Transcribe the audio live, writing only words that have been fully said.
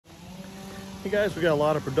Hey guys, we got a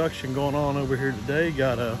lot of production going on over here today.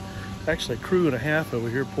 Got actually a crew and a half over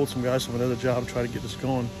here. Pulled some guys from another job to try to get this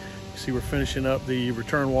going. You see we're finishing up the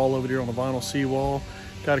return wall over there on the vinyl seawall.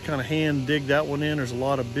 Got to kind of hand dig that one in. There's a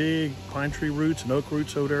lot of big pine tree roots and oak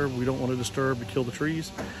roots over there we don't want to disturb to kill the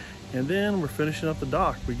trees. And then we're finishing up the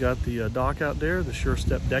dock. We got the dock out there, the sure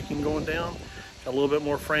step decking going down. Got a little bit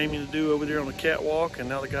more framing to do over there on the catwalk, and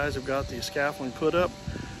now the guys have got the scaffolding put up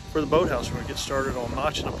for the boathouse. We're gonna get started on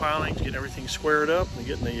notching the pilings, getting everything squared up, and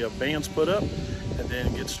getting the bands put up, and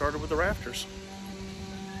then get started with the rafters.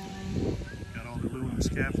 Got all the aluminum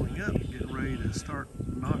scaffolding up, getting ready to start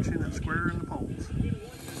notching and squaring the poles.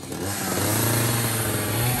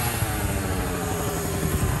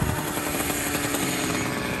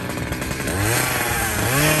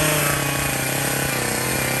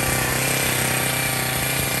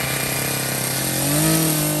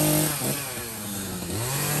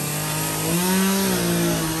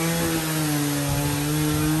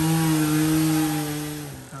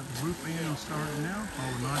 Started now,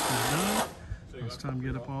 all the notching is done. It's time to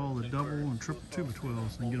get up all the double and triple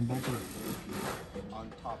 2x12s and get them bolted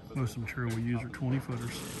up. Most of the material we use are 20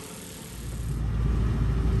 footers.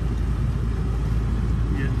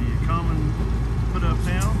 Get the common put up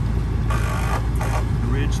now, the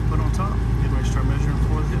ridge put on top, get ready to start measuring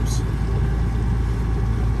for the hips.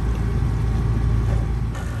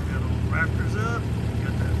 Got all the rafters up,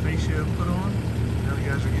 got that fascia put on. Now the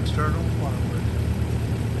guys are getting started on the plywood.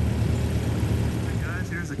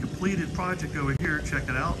 Here's a completed project over here. Check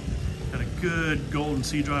it out. Got a good golden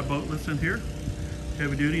sea dry boat lift in here.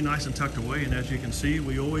 Heavy duty, nice and tucked away. And as you can see,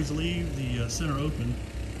 we always leave the center open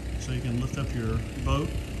so you can lift up your boat,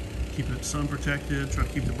 keep it sun protected, try to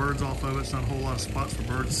keep the birds off of it. It's not a whole lot of spots for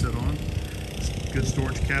birds to sit on. It's a good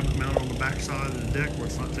storage cabinet mounted on the back side of the deck where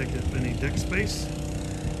it's not taking up any deck space.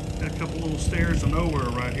 Got a couple little stairs to nowhere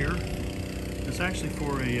right here. It's actually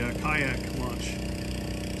for a kayak launch.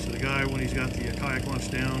 So the guy, when he's got the kayak launch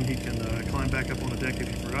down, he can climb back up on the deck if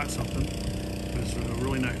he forgot something. It's a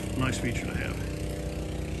really nice feature to have.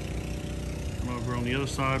 And over on the other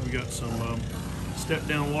side, we got some step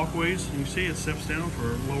down walkways. And you see it steps down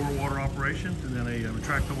for lower water operation, and then a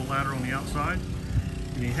retractable ladder on the outside.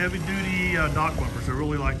 And the heavy duty dock bumpers. I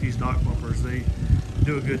really like these dock bumpers. They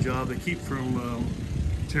do a good job. They keep from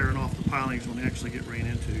tearing off the pilings when they actually get ran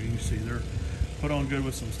into. You can see they're put on good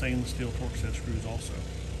with some stainless steel torque set screws also.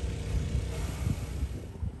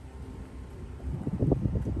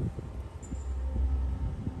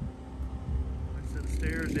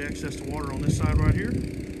 Stairs to access the water on this side right here.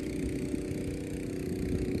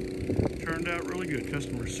 Turned out really good.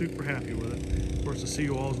 Customer's super happy with it. Of course, the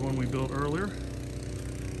seawall is one we built earlier.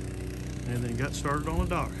 And then got started on the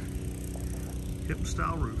dock. Hip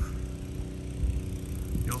style roof.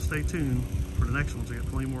 Y'all stay tuned for the next ones. I got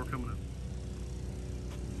plenty more coming up.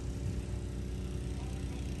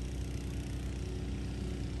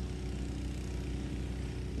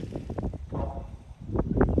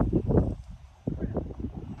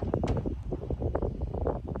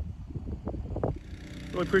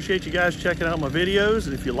 Really appreciate you guys checking out my videos,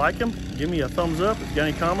 and if you like them, give me a thumbs up. If you got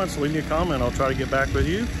any comments, leave me a comment. I'll try to get back with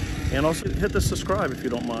you. And also hit the subscribe if you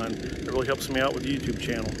don't mind. It really helps me out with the YouTube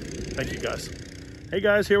channel. Thank you guys. Hey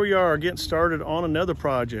guys, here we are getting started on another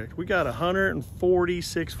project. We got a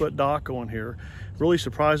 146-foot dock on here. Really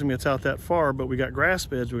surprising me it's out that far, but we got grass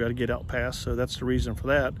beds we got to get out past, so that's the reason for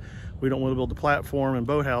that. We don't want to build a platform and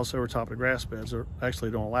boathouse over top of the grass beds, or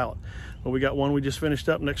actually don't allow it. But we got one we just finished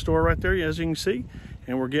up next door right there, as you can see.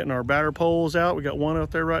 And we're getting our batter poles out. We got one out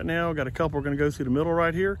there right now. Got a couple we're going to go through the middle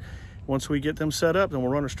right here. Once we get them set up, then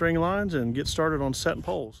we'll run our string lines and get started on setting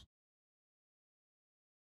poles.